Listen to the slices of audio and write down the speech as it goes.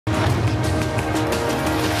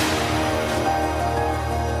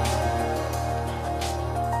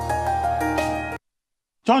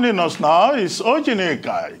Joining us now is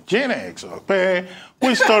Ojinika Genix Okpe,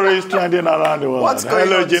 which stories trending around the world. What's going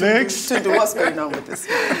Hello, on, Genix. what's going on with this?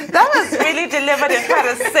 That was really delivered in kind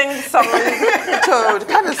of sing-song tone.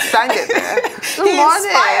 Kind of sang it there. He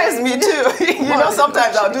inspires me too. You know,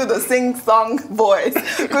 sometimes I'll do the sing-song voice.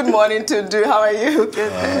 Good morning, Tundu. How are you?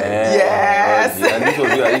 Good. Yes. And this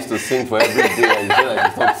was you I used to sing for every day, and you said I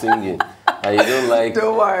should stop singing. And you don't like...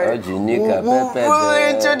 Don't worry.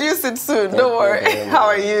 We'll introduce it soon. Don't worry. How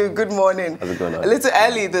are you? Good morning. How's it going on? A little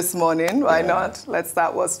early this morning. Why not? Let's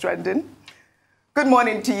start what's trending. Good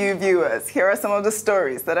morning to you, viewers. Here are some of the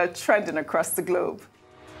stories that are trending across the globe.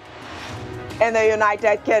 In the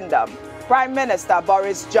United Kingdom, Prime Minister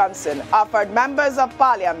Boris Johnson offered members of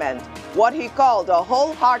Parliament what he called a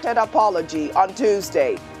wholehearted apology on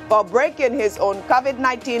Tuesday for breaking his own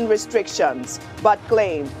COVID-19 restrictions, but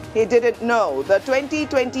claimed he didn't know the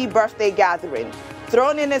 2020 birthday gathering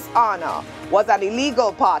thrown in his honor was an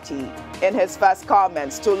illegal party in his first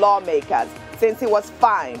comments to lawmakers since he was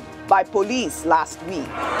fined by police last week.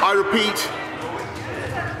 I repeat,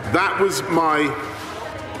 that was my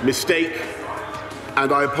mistake,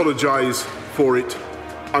 and I apologize for it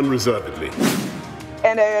unreservedly.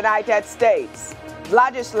 In the United States,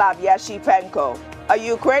 Vladislav Yashipenko, a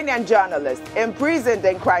Ukrainian journalist imprisoned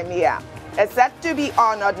in Crimea, is set to be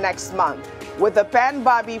honored next month with the PEN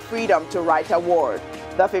Barbie Freedom to Write Award.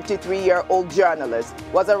 The 53-year-old journalist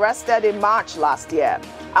was arrested in March last year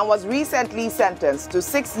and was recently sentenced to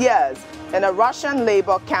 6 years in a Russian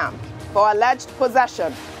labor camp for alleged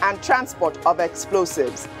possession and transport of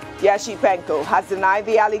explosives. Yashipenko has denied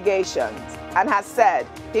the allegations and has said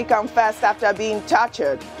he confessed after being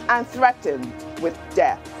tortured and threatened with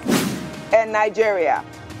death. In Nigeria,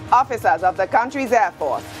 officers of the country's Air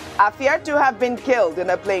Force are feared to have been killed in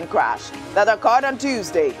a plane crash that occurred on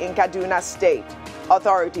Tuesday in Kaduna State.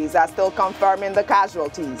 Authorities are still confirming the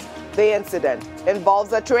casualties. The incident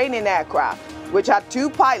involves a training aircraft, which had 2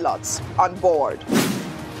 pilots on board.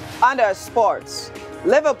 Under sports,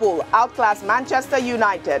 Liverpool outclassed Manchester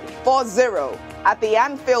United 4-0 at the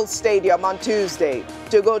Anfield Stadium on Tuesday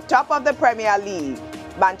to go top of the Premier League.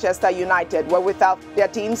 Manchester United were without their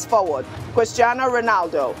team's forward, Cristiano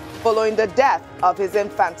Ronaldo, following the death of his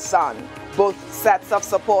infant son. Both sets of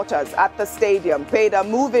supporters at the stadium paid a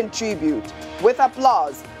moving tribute with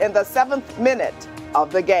applause in the 7th minute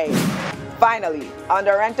of the game. Finally,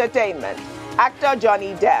 under entertainment, actor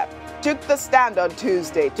Johnny Depp took the stand on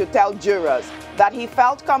Tuesday to tell jurors that he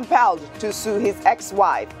felt compelled to sue his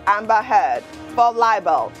ex-wife, Amber Heard, for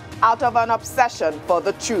libel out of an obsession for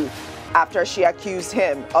the truth after she accused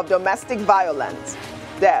him of domestic violence.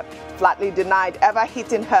 Depp flatly denied ever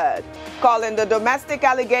hitting Heard, calling the domestic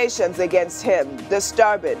allegations against him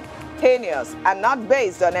disturbing, heinous, and not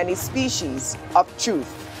based on any species of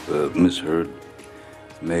truth. Ms. Heard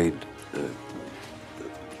made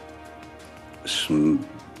some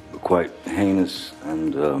quite heinous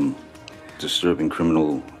and disturbing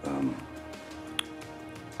criminal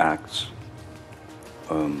acts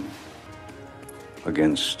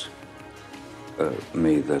against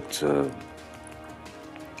me that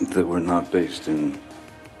were not based in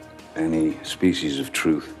any species of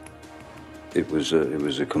truth. It was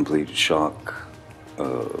a complete shock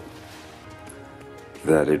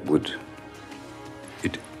that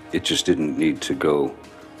it just didn't need to go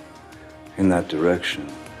in that direction.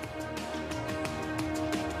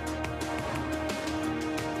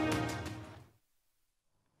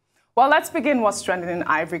 Well, let's begin what's trending in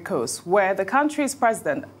Ivory Coast, where the country's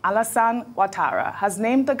president, Alassane Ouattara, has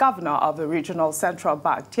named the governor of the regional central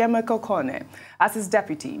bank, Tiemoko Kone, as his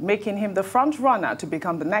deputy, making him the front-runner to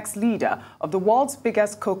become the next leader of the world's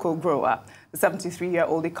biggest cocoa grower. The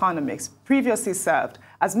 73-year-old economist previously served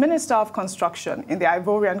as Minister of Construction in the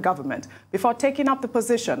Ivorian government before taking up the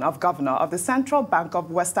position of governor of the Central Bank of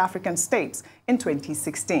West African States in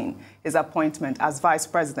 2016. His appointment as vice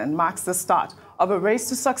president marks the start of a race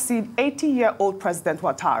to succeed 80-year-old President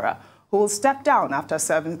Ouattara, who will step down after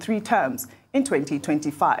serving 3 terms in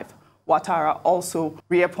 2025. Ouattara also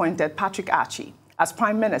reappointed Patrick Achi as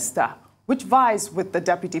prime minister, which vies with the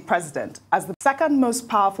deputy president as the second most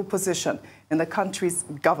powerful position in the country's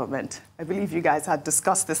government. I believe you guys had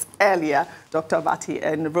discussed this earlier, Dr. Bati,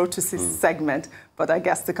 in Rotus's segment, but I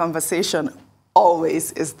guess the conversation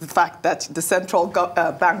always is the fact that the central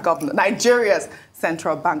bank governor, Nigeria's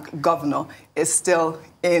central bank governor, is still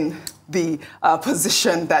in the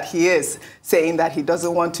position that he is, saying that he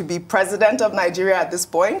doesn't want to be president of Nigeria at this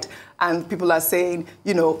point. And people are saying,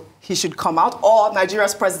 you know, he should come out, or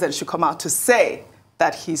Nigeria's president should come out to say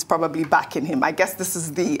that he's probably backing him. I guess this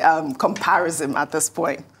is the comparison at this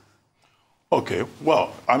point. Okay,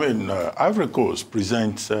 well, I mean, Ivory Coast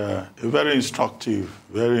presents a very instructive,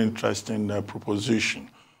 very interesting proposition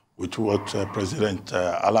with what President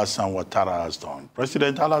Alassane Ouattara has done.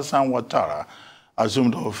 President Alassane Ouattara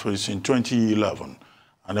assumed office in 2011,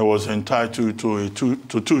 and he was entitled to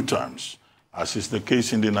two terms, as is the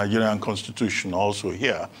case in the Nigerian constitution, also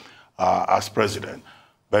here as president.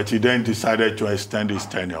 But he then decided to extend his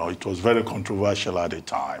tenure. It was very controversial at the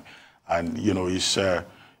time, and he's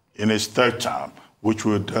in his third term, which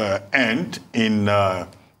would end in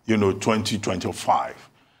 2025.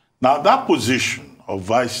 Now, that position of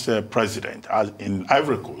vice president in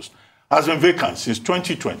Ivory Coast has been vacant since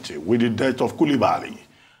 2020 with the death of Koulibaly,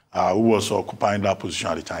 who was occupying that position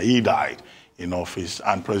at the time. He died in office,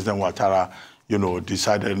 and President Ouattara,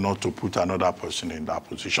 decided not to put another person in that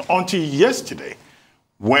position until yesterday,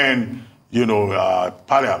 when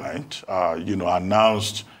Parliament,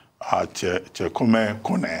 announced Tiemoko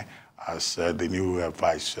Kone as the new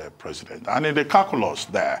vice president. And in the calculus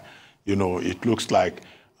there, it looks like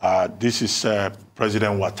this is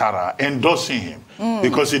President Ouattara endorsing him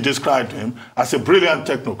because he described him as a brilliant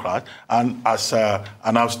technocrat and as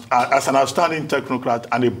an outstanding technocrat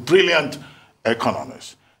and a brilliant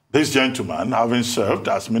economist. This gentleman, having served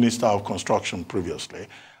as Minister of Construction previously,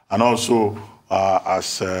 and also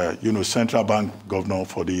as central bank governor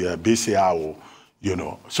for the BCAO,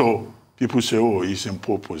 so people say, oh, he's in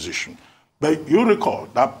poor position. But you recall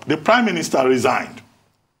that the prime minister resigned,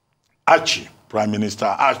 Prime Minister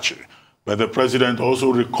Archie, but the president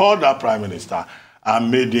also recalled that prime minister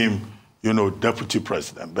and made him, deputy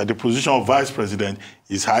president. But the position of vice president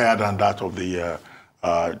is higher than that of the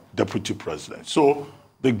deputy president. So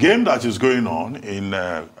the game that is going on in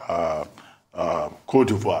Côte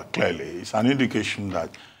d'Ivoire, clearly, is an indication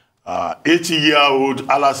that 80-year-old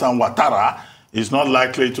Alassane Ouattara is not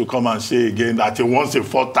likely to come and say again that he wants a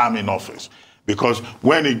fourth term in office. Because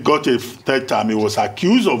when he got a third term, he was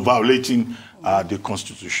accused of violating the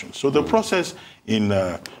Constitution. So the process in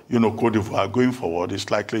Côte d'Ivoire going forward is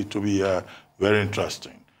likely to be very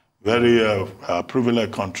interesting. Very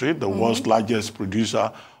privileged country, the world's largest producer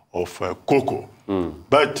of cocoa.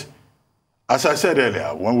 But as I said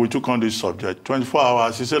earlier, when we took on this subject, 24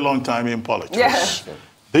 hours is a long time in politics. Yes.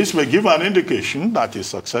 This may give an indication that his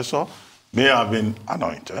successor may have been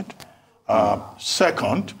anointed.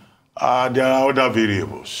 Second, there are other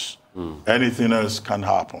variables. Anything else can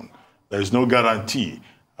happen. There is no guarantee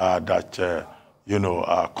that,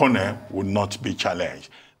 Kone would not be challenged.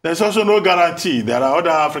 There's also no guarantee. There are other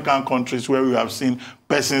African countries where we have seen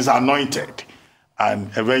persons anointed and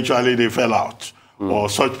eventually they fell out, or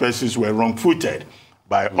such persons were wrong-footed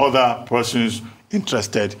by other persons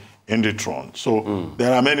interested in the throne. So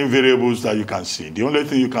there are many variables that you can see. The only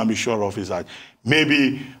thing you can be sure of is that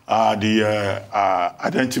maybe the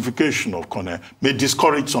identification of Kone may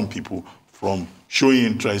discourage some people from showing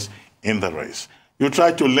interest in the race. You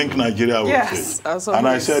try to link Nigeria with it. And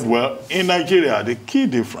I said, well, in Nigeria, the key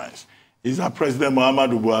difference is that President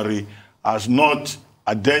Muhammadu Buhari has not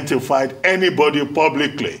identified anybody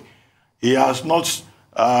publicly. He has not,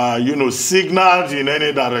 signaled in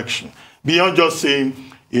any direction, beyond just saying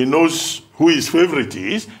he knows who his favorite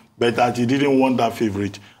is, but that he didn't want that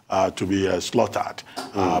favorite to be slaughtered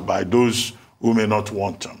by those who may not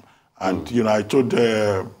want him. And, I told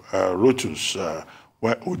Rotus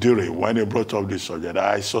Udiri, when he brought up this subject,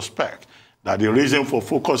 I suspect that the reason for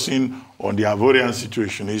focusing on the Ivorian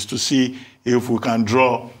situation is to see if we can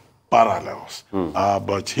draw parallels.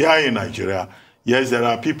 But here in Nigeria, yes, there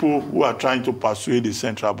are people who are trying to persuade the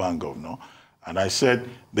central bank governor. And I said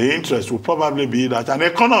the interest will probably be that an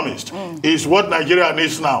economist is what Nigeria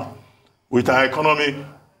needs now, with our economy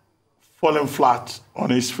falling flat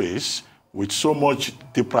on its face, with so much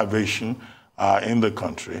deprivation in the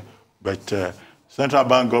country. But central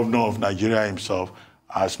bank governor of Nigeria himself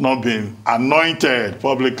has not been anointed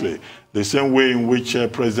publicly the same way in which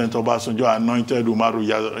President Obasanjo anointed Umaru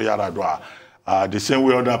Yar'Adua, the same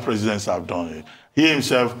way other presidents have done it. He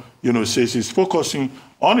himself, says he's focusing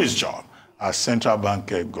on his job as central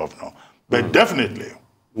bank governor. But definitely,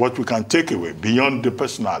 what we can take away beyond the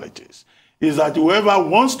personalities is that whoever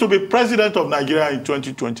wants to be president of Nigeria in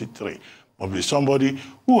 2023 must be somebody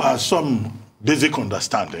who has some basic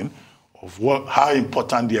understanding of how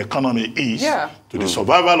important the economy is to the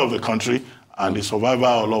survival of the country and the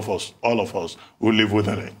survival of all of us who live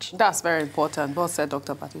within it. That's very important. Well said,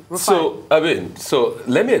 Dr. Patti. So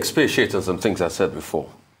let me expatiate on some things I said before.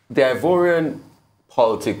 The Ivorian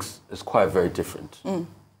politics is quite very different.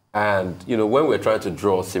 And, when we're trying to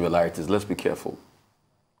draw similarities, let's be careful.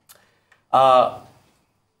 President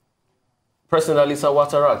Alassane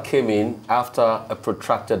Ouattara came in after a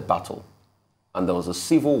protracted battle and there was a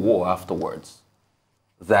civil war afterwards,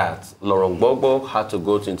 that Laurent Gbagbo had to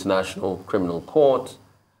go to International Criminal Court,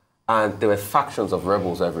 and there were factions of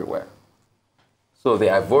rebels everywhere. So the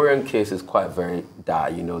Ivorian case is quite very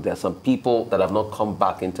dire. You know, there are some people that have not come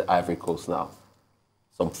back into Ivory Coast now,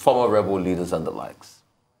 some former rebel leaders and the likes.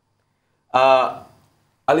 Alassane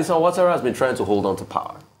Ouattara has been trying to hold on to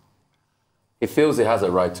power. He feels he has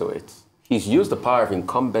a right to it. He's used the power of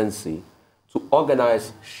incumbency to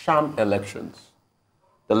organize sham elections.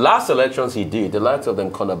 The last elections he did, the likes of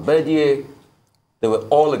them, Konabedie, they were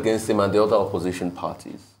all against him and the other opposition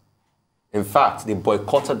parties. In fact, they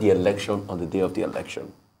boycotted the election on the day of the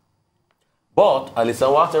election. But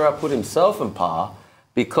Alassane Ouattara put himself in power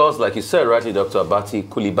because, like you said rightly, Dr. Abati,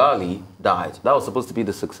 Coulibaly died. That was supposed to be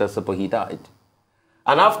the successor, but he died.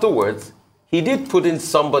 And afterwards, he did put in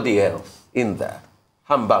somebody else in there.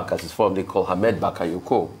 Hambak, as is formerly called, Hamed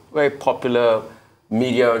Bakayoko, very popular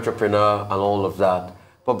media entrepreneur and all of that.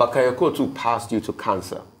 But Bakayoko too passed due to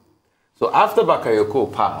cancer. So after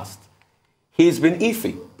Bakayoko passed, he's been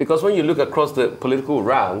iffy, because when you look across the political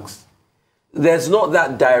ranks, there's not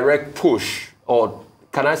that direct push, or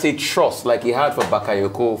can I say trust, like he had for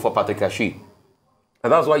Bakayoko for Patekashi.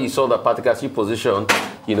 And that's why you saw that Patekashi position,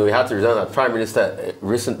 you know, he had to resign as prime minister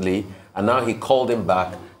recently, and now he called him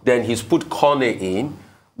back. Then he's put Kone in,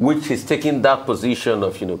 which is taking that position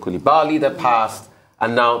of, you know, Coulibaly that passed,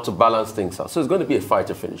 and now to balance things out. So it's going to be a fight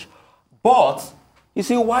to finish. But you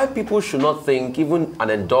see why people should not think even an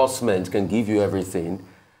endorsement can give you everything,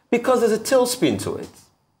 because there's a tailspin to it.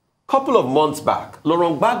 A couple of months back,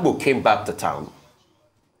 Laurent Gbagbo came back to town.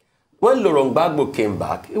 When Laurent Gbagbo came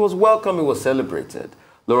back, it was welcome, it was celebrated.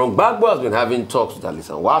 Laurent Gbagbo has been having talks with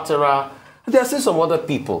Alassane Ouattara, and there are still some other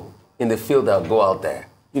people in the field that will go out there,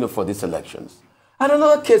 you know, for these elections. And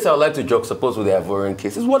another case I would like to juxtapose with the Ivorian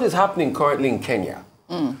case is what is happening currently in Kenya.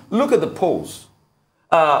 Look at the polls.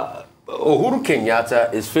 Uhuru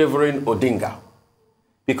Kenyatta is favoring Odinga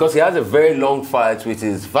because he has a very long fight with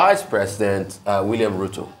his vice president, William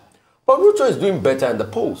Ruto. But Ruto is doing better in the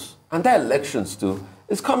polls, and that elections too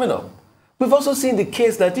is coming up. We've also seen the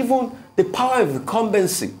case that even the power of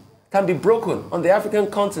incumbency can be broken on the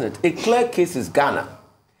African continent. A clear case is Ghana,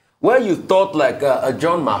 where you thought like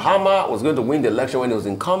John Mahama was going to win the election when he was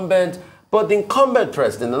incumbent, but the incumbent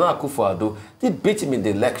president, Nana Akufo-Addo, did beat him in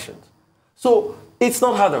the elections. So it's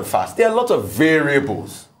not hard and fast. There are a lot of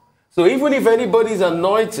variables. So even if anybody is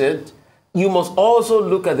anointed, you must also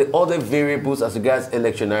look at the other variables as regards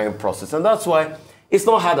electioneering process. And that's why it's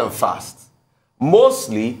not hard and fast.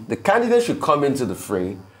 Mostly, the candidate should come into the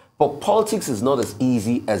fray, but politics is not as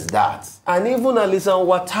easy as that. And even Alassane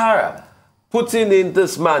Ouattara putting in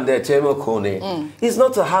this man there, Tiemoko Kone, is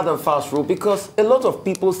not a hard and fast rule, because a lot of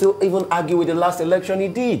people still even argue with the last election he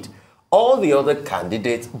did. All the other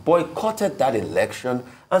candidates boycotted that election,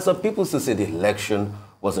 and some people still say the election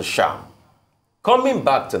was a sham. Coming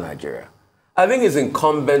back to Nigeria, I think it's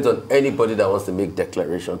incumbent on anybody that wants to make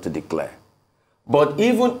declaration to declare. But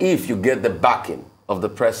even if you get the backing of the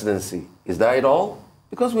presidency, is that it all?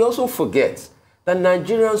 Because we also forget that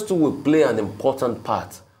Nigerians too will play an important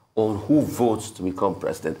part on who votes to become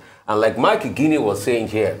president. And like Mike Igini was saying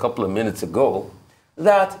here a couple of minutes ago,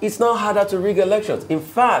 that it's now harder to rig elections. In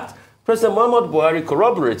fact, President Muhammad Buhari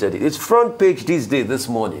corroborated it. It's front page this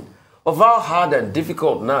morning, of how hard and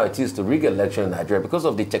difficult now it is to rig election in Nigeria because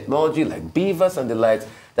of the technology like beavers and the likes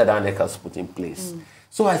that INEC has put in place.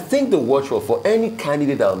 So I think the watchword for any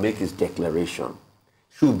candidate that will make his declaration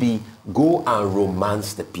should be go and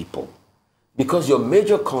romance the people. Because your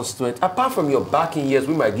major constituent, apart from your backing years,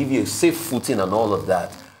 we might give you a safe footing and all of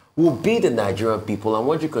that, will be the Nigerian people and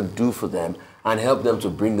what you can do for them and help them to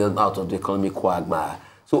bring them out of the economic quagmire.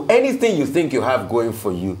 So anything you think you have going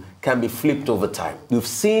for you can be flipped over time. We've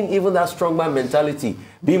seen even that strongman mentality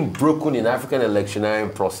being broken in African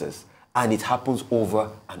electioneering process, and it happens over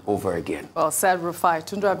and over again. Well said, Rufai.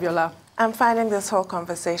 Tunde Abiola. I'm finding this whole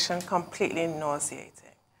conversation completely nauseating.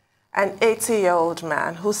 An 80-year-old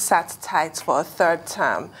man who sat tight for a third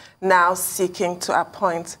term, now seeking to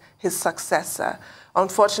appoint his successor.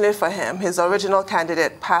 Unfortunately for him, his original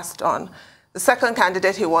candidate passed on. The second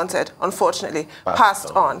candidate he wanted, unfortunately,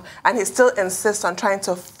 passed on. And he still insists on trying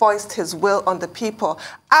to foist his will on the people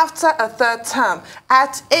after a third term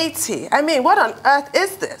at 80. I mean, what on earth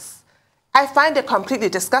is this? I find it completely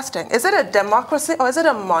disgusting. Is it a democracy or is it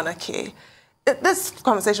a monarchy? This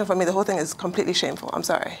conversation for me, the whole thing is completely shameful. I'm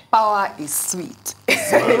sorry. Power is sweet.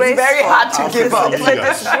 It's very hard to give up. It's a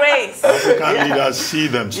disgrace. African leaders see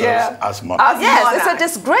themselves as monarchs. Yes, it's a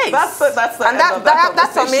disgrace. That's the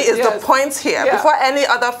that for me is the point here. Yeah. Before any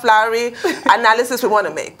other flowery analysis we want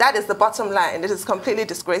to make, that is the bottom line. It is completely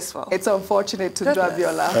disgraceful. It's unfortunate to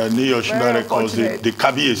Abiola. Neo Shindare calls it the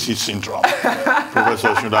Kabiyesi syndrome.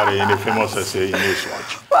 Professor Shindare in a famous essay in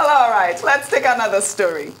Newswatch. Well, all right. Let's take another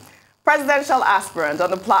story. Presidential aspirant on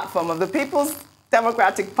the platform of the People's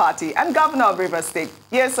Democratic Party and Governor of Rivers State,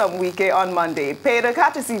 Nyesom Wike, on Monday, paid a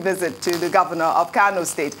courtesy visit to the Governor of Kano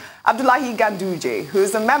State, Abdullahi Ganduje, who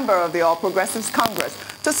is a member of the All Progressives Congress,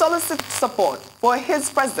 to solicit support for his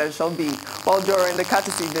presidential bid. While during the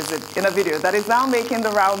courtesy visit, in a video that is now making the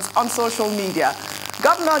rounds on social media,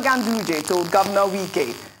 Governor Ganduje told Governor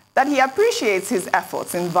Wike that he appreciates his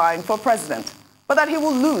efforts in vying for president, but that he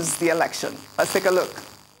will lose the election. Let's take a look.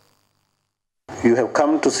 You have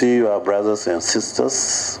come to see your brothers and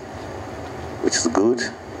sisters, which is good,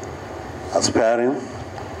 aspiring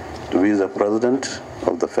to be the president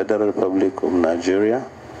of the Federal Republic of Nigeria.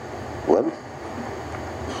 Well,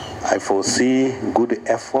 I foresee good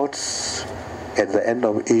efforts. At the end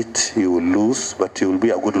of it, you will lose, but you will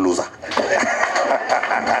be a good loser.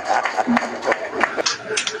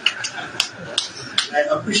 I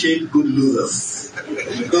appreciate good losers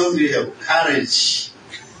because we have courage.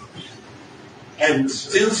 And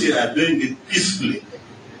since you are doing it peacefully,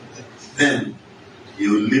 then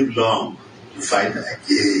you will live long to fight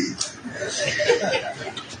again.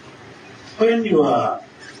 When your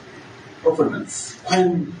opponents,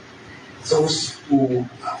 when those who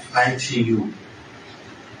are fighting you,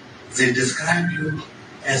 they describe you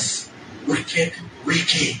as wicked.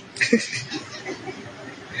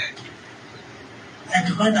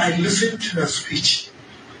 And when I listen to your speech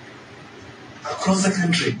across the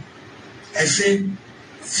country, I say,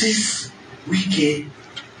 this Wike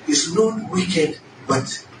is not wicked, but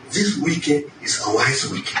this Wike is a wise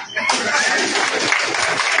Wike.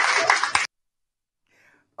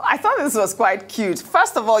 I thought this was quite cute.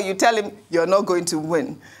 First of all, you tell him you're not going to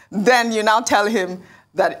win. Then you now tell him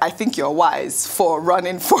that I think you're wise for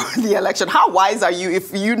running for the election. How wise are you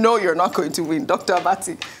if you know you're not going to win, Dr.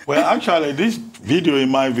 Abati? Well, actually, this video, in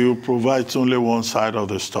my view, provides only one side of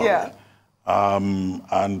the story. Yeah.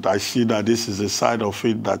 And I see that this is a side of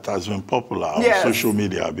it that has been popular on social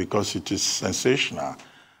media because it is sensational.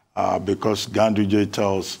 Because Ganduje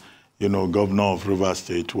tells, Governor of Rivers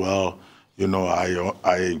State, well,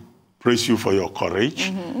 I praise you for your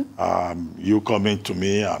courage. You coming to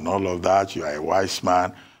me and all of that, you are a wise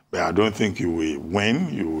man, but I don't think you will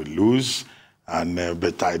win, you will lose.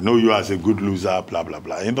 But I know you as a good loser, blah, blah,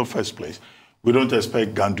 blah. In the first place, we don't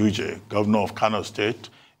expect Ganduje, Governor of Kano State,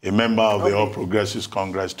 a member of the All Progressives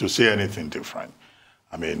Congress, to say anything different.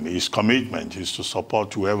 I mean, his commitment is to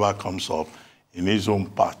support whoever comes up in his own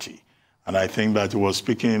party. And I think that he was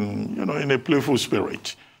speaking, in a playful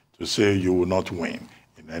spirit to say you will not win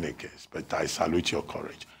in any case, but I salute your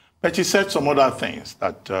courage. But he said some other things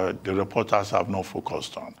that the reporters have not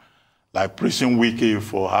focused on, like praising Wike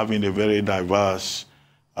for having a very diverse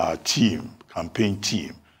campaign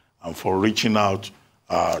team, and for reaching out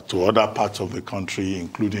to other parts of the country,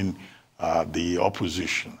 including the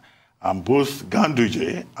opposition. And both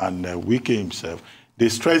Ganduje and Wike himself, they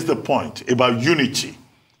stress the point about unity,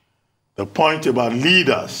 the point about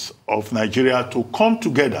leaders of Nigeria to come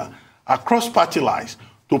together across party lines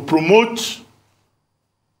to promote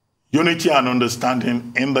unity and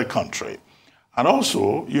understanding in the country. And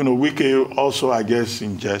also, Wike also, I guess,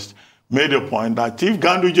 in jest, made a point that if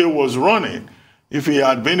Ganduje was running, if he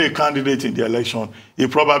had been a candidate in the election, he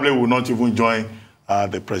probably would not even join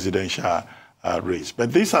the presidential race.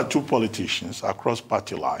 But these are two politicians across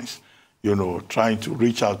party lines, trying to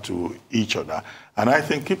reach out to each other. And I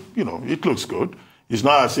think, it looks good. It's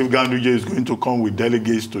not as if Ganduje is going to come with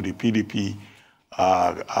delegates to the PDP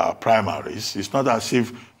primaries. It's not as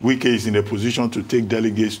if Wike is in a position to take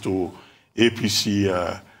delegates to APC,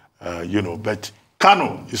 but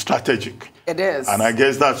Kano is strategic. It is. And I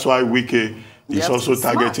guess that's why Wike is also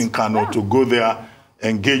targeting Kano to go there,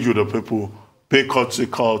 engage with the people, pay courtesy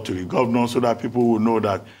call to the governor so that people will know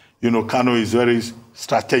that, Kano is very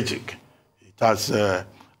strategic. It has,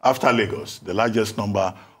 after Lagos, the largest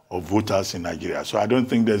number of voters in Nigeria. So I don't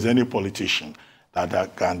think there's any politician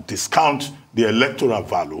that can discount the electoral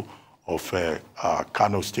value of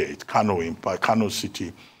Kano State, Kano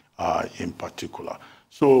City in particular.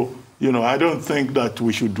 So, I don't think that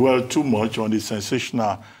we should dwell too much on the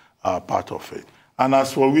sensational part of it. And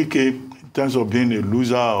as for Wike, in terms of being a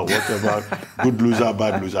loser or whatever, good loser,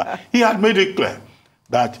 bad loser, he had made it clear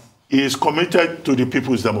that he is committed to the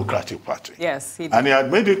People's Democratic Party. Yes, he did. And he had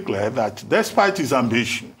made it clear that despite his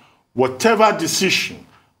ambition, whatever decision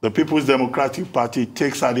the People's Democratic Party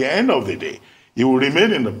takes at the end of the day, he will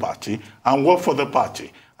remain in the party and work for the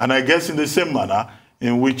party. And I guess in the same manner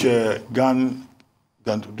in which Ganduje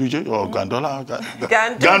or Gandola?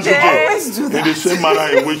 Ganduje. In the same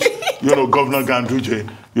manner in which, Governor Ganduje,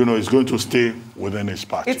 is going to stay within his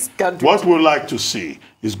party. It's Ganduje. What we like to see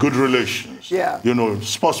is good relations, yeah.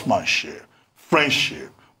 Sportsmanship, friendship,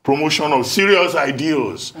 promotion of serious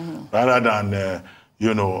ideals rather than,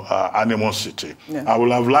 animosity. Yeah. I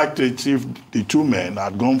would have liked it if the two men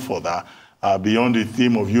had gone further beyond the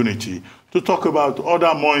theme of unity to talk about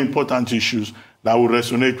other more important issues that will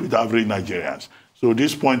resonate with average Nigerians. So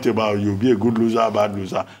this point about you be a good loser, bad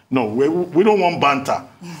loser, no, we don't want banter.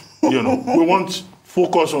 We want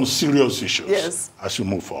focus on serious issues as we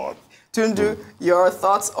move forward. Tundu, your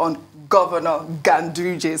thoughts on Governor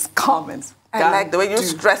Ganduje's comments? I like the way you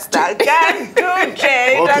stress that. Ganduje.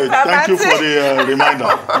 Okay, thank you for the reminder.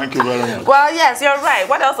 Thank you very much. Well, yes, you're right.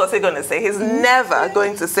 What else was he going to say? He's never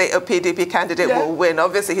going to say a PDP candidate will win.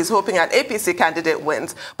 Obviously, he's hoping an APC candidate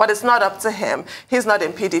wins, but it's not up to him. He's not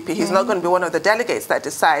in PDP. He's not going to be one of the delegates that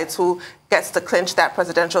decides who gets to clinch that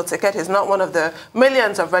presidential ticket. He's not one of the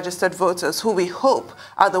millions of registered voters who we hope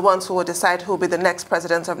are the ones who will decide who will be the next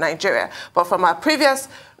president of Nigeria. But from our previous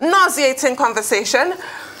nauseating conversation,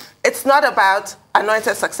 it's not about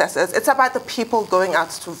anointed successors. It's about the people going out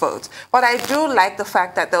to vote. But I do like the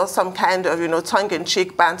fact that there was some kind of,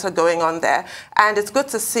 tongue-in-cheek banter going on there. And it's good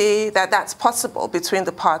to see that that's possible between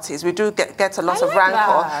the parties. We do get a lot of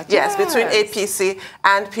rancor, yes, between APC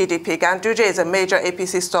and PDP. Ganduje is a major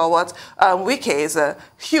APC stalwart. Wike is a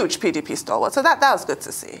huge PDP stalwart. So that was good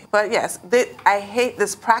to see. But yes, I hate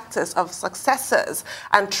this practice of successors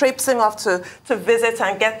and traipsing off to visit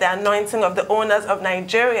and get the anointing of the owners of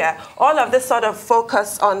Nigeria. All of this sort of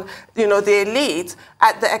focus on, the elite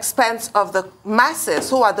at the expense of the masses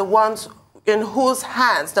who are the ones in whose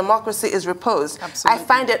hands democracy is reposed. Absolutely. I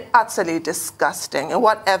find it utterly disgusting in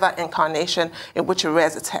whatever incarnation in which it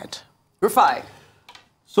rears its head. Rufai.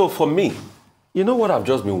 So for me, you know what I've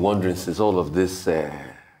just been wondering since all of this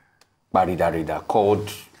barida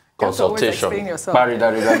called consultation.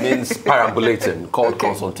 Barida means perambulating, called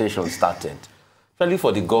consultation started. Especially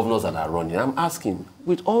for the governors that are running. I'm asking,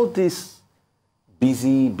 with all this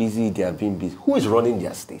busy, they are being busy, who is running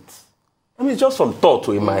their states? I mean, it's just some thought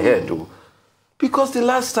in my head, though. Because the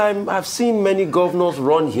last time I've seen many governors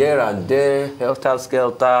run here and there,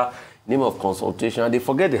 helter-skelter, name of consultation, and they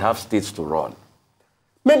forget they have states to run.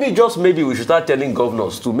 Maybe we should start telling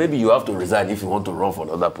governors too, maybe you have to resign if you want to run for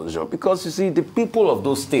another position. Because, you see, the people of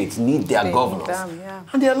those states need their governors.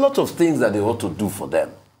 And there are lots of things that they ought to do for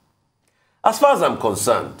them. As far as I'm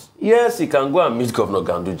concerned, yes, he can go and meet Governor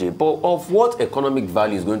Ganduje, but of what economic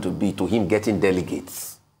value is going to be to him getting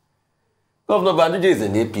delegates? Governor Ganduje is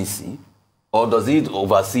an APC, or does he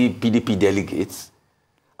oversee PDP delegates?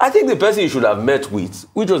 I think the person he should have met with,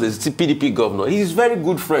 which was a PDP governor, is his very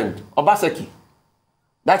good friend, Obaseki,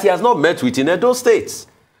 that he has not met with in Edo States.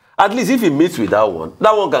 At least if he meets with that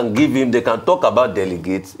one can give him, they can talk about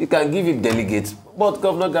delegates, he can give him delegates, but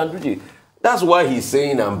Governor Ganduje, that's why he's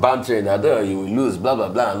saying and bantering that you will lose, blah, blah,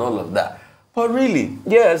 blah, and all of that. But really,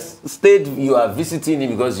 yes, state, you are visiting him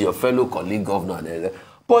because you're your fellow colleague governor.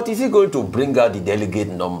 But is he going to bring out the delegate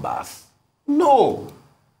numbers? No.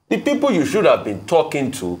 The people you should have been talking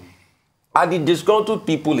to are the disgruntled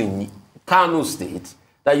people in Kano State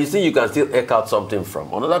that you think you can still eke out something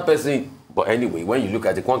from. Another person, but anyway, when you look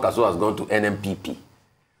at it, Kwankaso has gone to NMPP.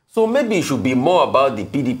 So maybe it should be more about the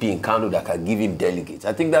PDP in Kano that can give him delegates.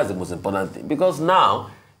 I think that's the most important thing. Because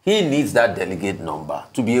now, he needs that delegate number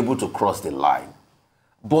to be able to cross the line.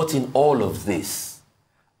 But in all of this,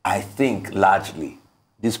 I think largely,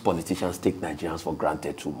 these politicians take Nigerians for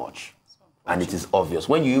granted too much. And it is obvious.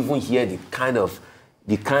 When you even hear the kind of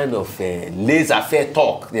laissez-faire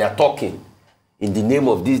talk they are talking in the name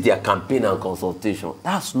of this, their campaign and consultation,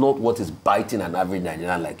 that's not what is biting an average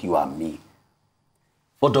Nigerian like you and me.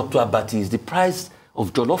 For Dr. Abati, is the price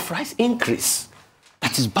of jollof rice increase.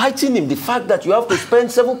 That is biting him. The fact that you have to spend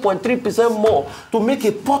 7.3% more to make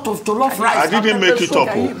a pot of jollof rice. I didn't make it up.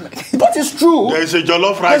 But it's true. There is a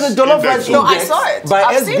jollof rice. There's a jollof rice No, I saw it. By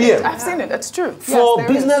I've SBM. seen it. I've seen it. That's true. For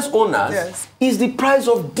business owners, is the price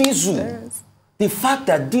of diesel. The fact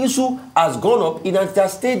that diesel has gone up, it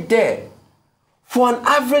has stayed there. For an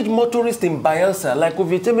average motorist in Bayelsa, like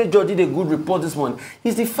Ovieteme George did a good report this morning,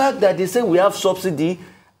 is the fact that they say we have subsidy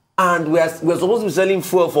and we're supposed to be selling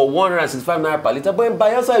fuel for 165 naira per litre, but in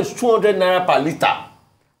Bayelsa it's 200 naira per litre.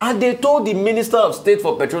 And they told the Minister of State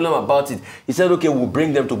for Petroleum about it. He said, okay, we'll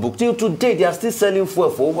bring them to book. Till today, they are still selling fuel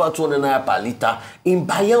for over 200 naira per litre in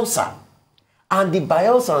Bayelsa. And the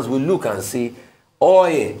Bayelsans will look and say, oh,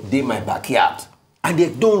 yeah, they my backyard. And they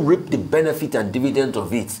don't reap the benefit and dividend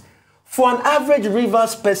of it. For an average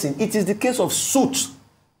Rivers person, it is the case of soot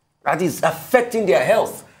that is affecting their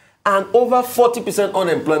health. And over 40%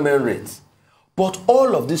 unemployment rates. But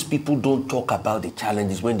all of these people don't talk about the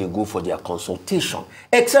challenges when they go for their consultation,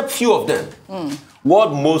 except few of them.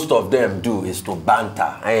 What most of them do is to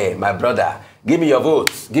banter. Hey, my brother, give me your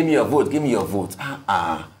votes, give me your vote, give me your vote.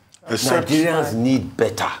 Nigerians need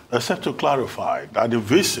better. Except to clarify that the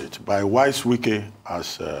visit by Wike,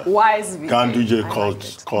 as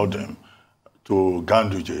Ganduje called him, to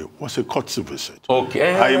Ganduje was a courtesy visit.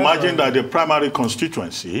 Okay. I imagine that the primary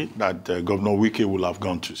constituency that Governor Wike will have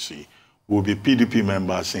gone to see will be PDP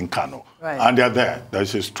members in Kano. Right. And they're there.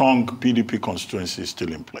 There's a strong PDP constituency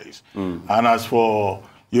still in place. And as for,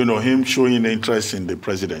 him showing interest in the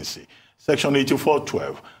presidency, Section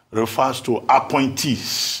 8412 refers to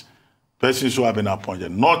appointees, persons who have been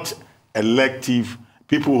appointed, not elective,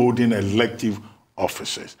 people holding elective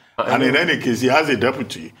offices. And in any case, he has a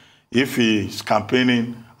deputy. If he's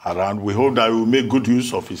campaigning around, we hope that he will make good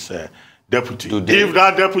use of his deputy. If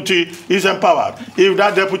that deputy is empowered, if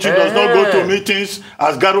that deputy does not go to meetings,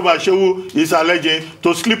 as Garuba Shehu is alleging,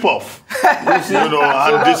 to slip off,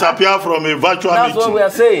 and disappear from a virtual meeting. That's what we are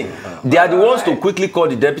saying. They are the ones to quickly call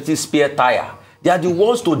the deputy spare tire. They are the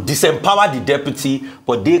ones to disempower the deputy,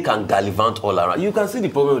 but they can gallivant all around. You can see the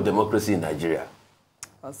problem with democracy in Nigeria.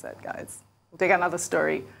 Well said, guys. We'll take another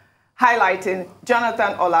story highlighting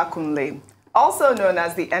Jonathan Olakunle, also known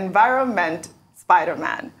as the Environment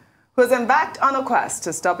Spiderman, who has embarked on a quest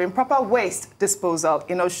to stop improper waste disposal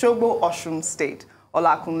in Osogbo, Osun State.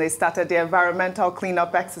 Olakunle started the environmental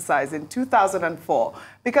cleanup exercise in 2004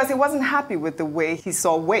 because he wasn't happy with the way he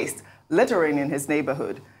saw waste littering in his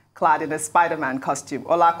neighborhood. Clad in a Spider-Man costume,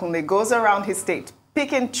 Olakunle goes around his state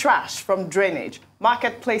picking trash from drainage,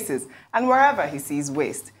 marketplaces, and wherever he sees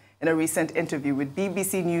waste. In a recent interview with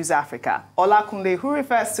BBC News Africa, Olakunle, who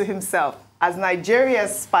refers to himself as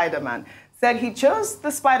Nigeria's Spider-Man, said he chose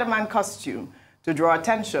the Spider-Man costume to draw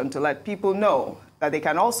attention to let people know that they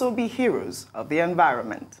can also be heroes of the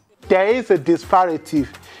environment. There is a disparity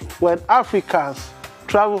when Africans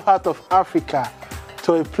travel out of Africa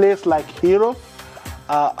to a place like Europe,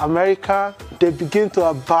 America. They begin to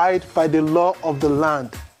abide by the law of the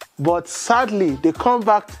land. But sadly, they come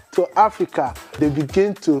back to Africa, they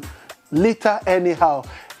begin to litter anyhow.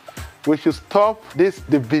 We should stop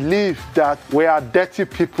the belief that we are dirty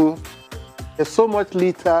people. There's so much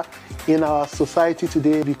litter in our society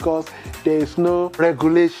today because there is no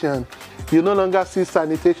regulation. You no longer see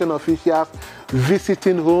sanitation officials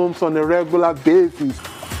visiting homes on a regular basis.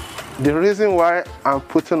 The reason why I'm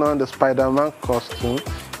putting on the Spider-Man costume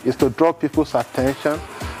is to draw people's attention,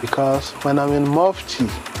 because when I'm in Mufti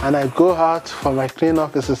and I go out for my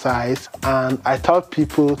cleanup exercise and I tell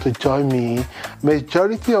people to join me,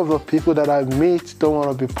 majority of the people that I meet don't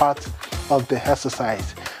want to be part of the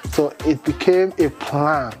exercise. So it became a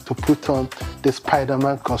plan to put on the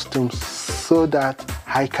Spider-Man costume so that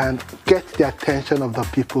I can get the attention of the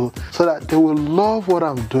people, so that they will love what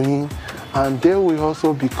I'm doing and they will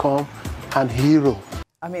also become an hero.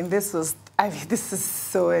 I mean, this is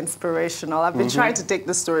so inspirational. I've been trying to take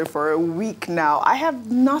this story for a week now. I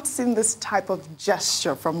have not seen this type of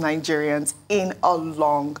gesture from Nigerians in a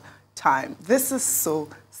long time. This is so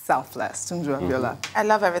selfless. Tunju Abiola. I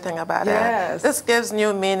love everything about Yes. it. This gives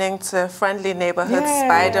new meaning to friendly neighborhood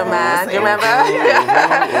Spider-Man. You remember?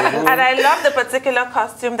 And I love the particular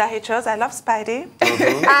costume that he chose. I love Spidey.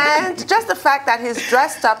 And just the fact that he's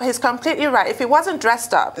dressed up, he's completely right. If he wasn't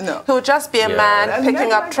dressed up, he would just be a man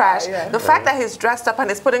picking up trash. The fact that he's dressed up and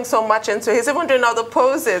he's putting so much into it, he's even doing all the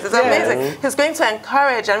poses. It's amazing. He's going to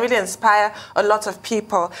encourage and really inspire a lot of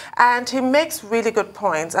people. And he makes really good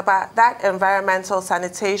points about that environmental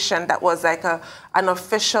sanitation that was like an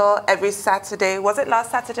official every Saturday, was it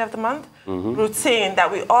last Saturday of the month? Routine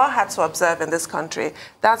that we all had to observe in this country.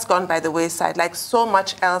 That's gone by the wayside, like so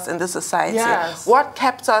much else in this society. What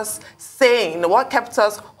kept us sane, what kept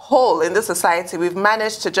us whole in this society, we've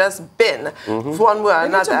managed to just bin one way or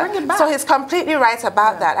another. So he's completely right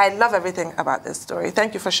about that. I love everything about this story.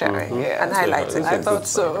 Thank you for sharing and highlighting. I thought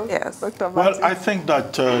so. Yes. Well, I think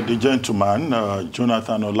that the gentleman,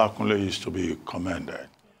 Jonathan Olakunle, is to be commended.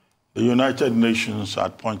 The United Nations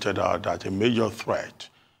had pointed out that a major threat,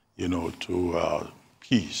 to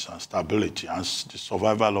peace and stability and the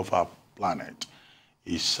survival of our planet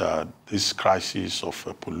is this crisis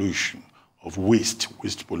of pollution, of waste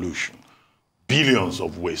pollution. billions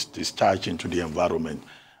of waste discharged into the environment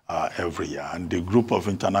every year. And the group of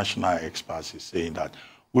international experts is saying that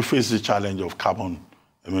we face the challenge of carbon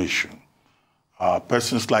emission.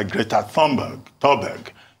 Persons like Greta Thunberg,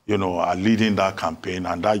 you know, are leading that campaign,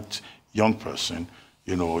 and that young person,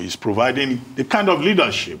 you know, is providing the kind of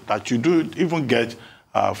leadership that you do even get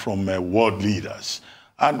from world leaders.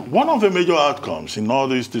 And one of the major outcomes in all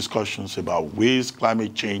these discussions about waste,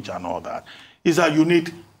 climate change, and all that is that you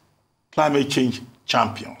need climate change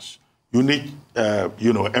champions. You need,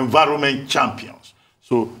 you know, environment champions.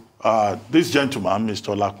 So this gentleman,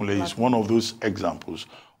 Mr. Olakunle, is one of those examples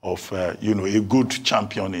of, you know, a good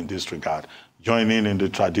champion in this regard, joining in the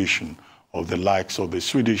tradition of the likes of the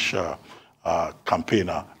Swedish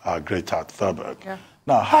campaigner, Greta Thunberg. Yeah.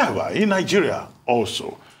 Now, however, in Nigeria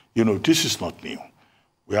also, you know, this is not new.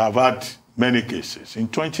 We have had many cases. In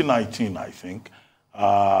 2019, I think,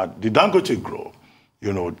 the Dangote Group,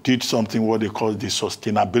 you know, did something what they call the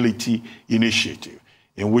Sustainability Initiative,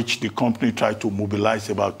 in which the company tried to mobilize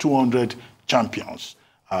about 200 champions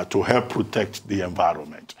to help protect the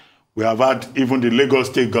environment. We have had even the Lagos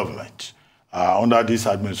State government under this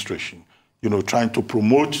administration, you know, trying to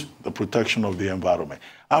promote the protection of the environment.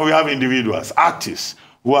 And we have individuals, artists,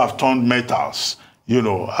 who have turned metals, you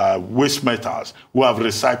know, waste metals, who have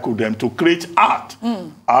recycled them to create art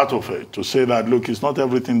out of it, to say that, look, it's not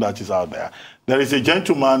everything that is out there. There is a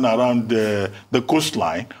gentleman around the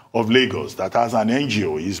coastline of Lagos that has an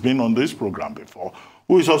NGO, he's been on this program before,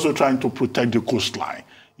 who is also trying to protect the coastline,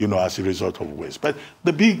 you know, as a result of waste. But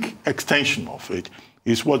the big extension of it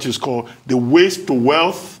is what is called the Waste to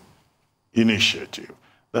Wealth Initiative.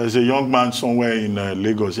 There's a young man somewhere in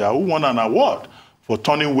Lagos here who won an award for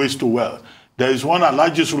turning waste to wealth. There is one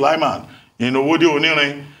Alhaji Sulaiman in Owode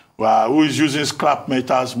Onirin who is using scrap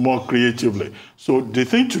metals more creatively. So the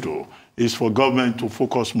thing to do is for government to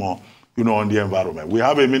focus more, you know, on the environment. We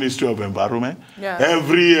have a Ministry of Environment. Yes.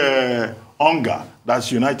 Every UNGA,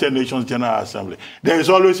 that's United Nations General Assembly, there is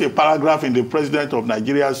always a paragraph in the President of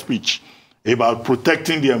Nigeria's speech about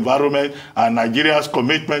protecting the environment and Nigeria's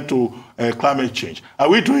commitment to climate change. Are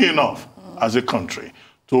we doing enough as a country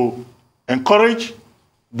to encourage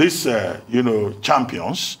these, you know,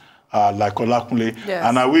 champions like Olakunle? Yes.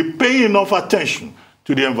 And are we paying enough attention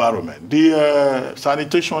to the environment? The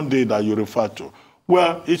sanitation day that you referred to,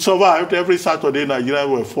 well, it survived. Every Saturday, Nigerians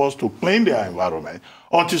were forced to clean their environment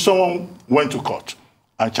until someone went to court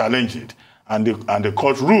and challenged it. And the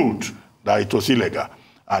court ruled that it was illegal.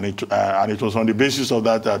 And it was on the basis of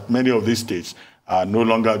that that many of these states no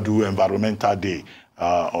longer do Environmental Day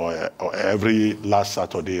or every last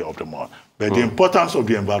Saturday of the month. But the importance of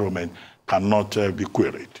the environment cannot be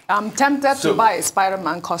queried. I'm tempted to buy a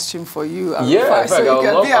Spider-Man costume for you. Yeah, I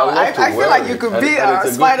feel like you could be a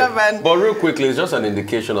Spider-Man. But real quickly, it's just an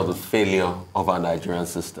indication of the failure of our Nigerian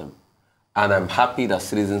system. And I'm happy that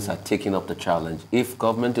citizens are taking up the challenge. If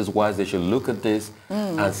government is wise, they should look at this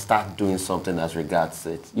and start doing something as regards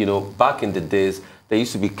it. You know, back in the days, there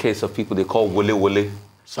used to be a case of people they call wole.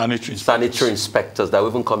 Sanitary inspectors that will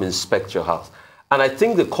even come inspect your house. And I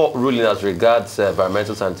think the court ruling as regards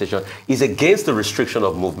environmental sanitation is against the restriction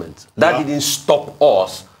of movement. That didn't stop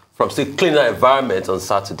us from still cleaning our environment on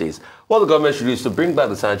Saturdays. What the government should do is to bring back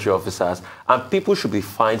the sanitary officers, and people should be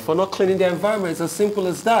fined for not cleaning their environment. It's as simple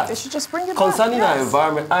as that. They should just bring it back. Concerning our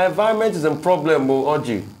environment is a problem,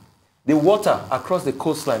 Oji. The water across the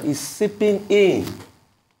coastline is seeping in.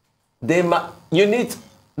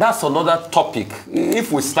 That's another topic.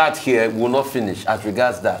 If we start here, we'll not finish as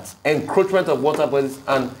regards that. Encroachment of water bodies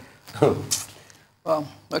and... Well,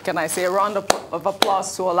 what can I say? A round of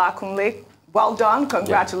applause to Olakunle. Well done.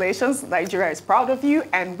 Congratulations. Yeah. Nigeria is proud of you,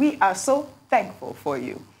 and we are so thankful for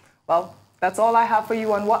you. Well, that's all I have for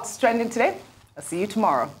you on What's Trending today. I'll see you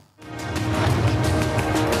tomorrow.